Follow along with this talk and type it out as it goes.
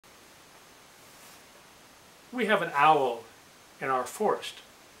We have an owl in our forest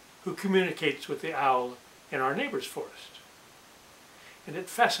who communicates with the owl in our neighbor's forest. And it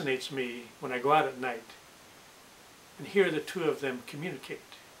fascinates me when I go out at night and hear the two of them communicate.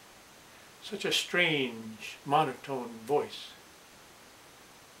 Such a strange, monotone voice.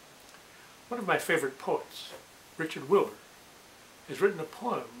 One of my favorite poets, Richard Wilbur, has written a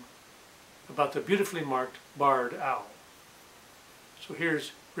poem about the beautifully marked barred owl. So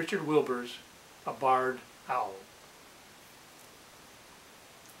here's Richard Wilbur's A Barred Owl.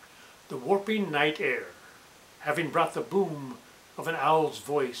 The warping night air, having brought the boom of an owl's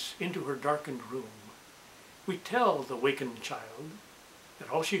voice into her darkened room, we tell the wakened child that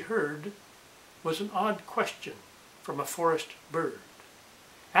all she heard was an odd question from a forest bird,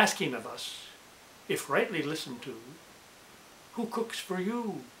 asking of us, if rightly listened to, who cooks for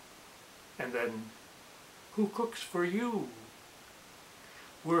you? And then, who cooks for you?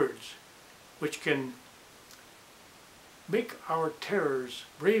 Words which can make our terrors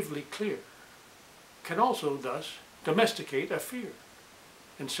bravely clear, can also thus domesticate a fear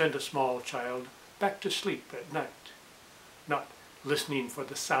and send a small child back to sleep at night, not listening for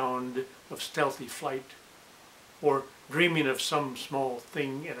the sound of stealthy flight, or dreaming of some small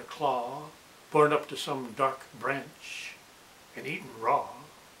thing in a claw, borne up to some dark branch and eaten raw.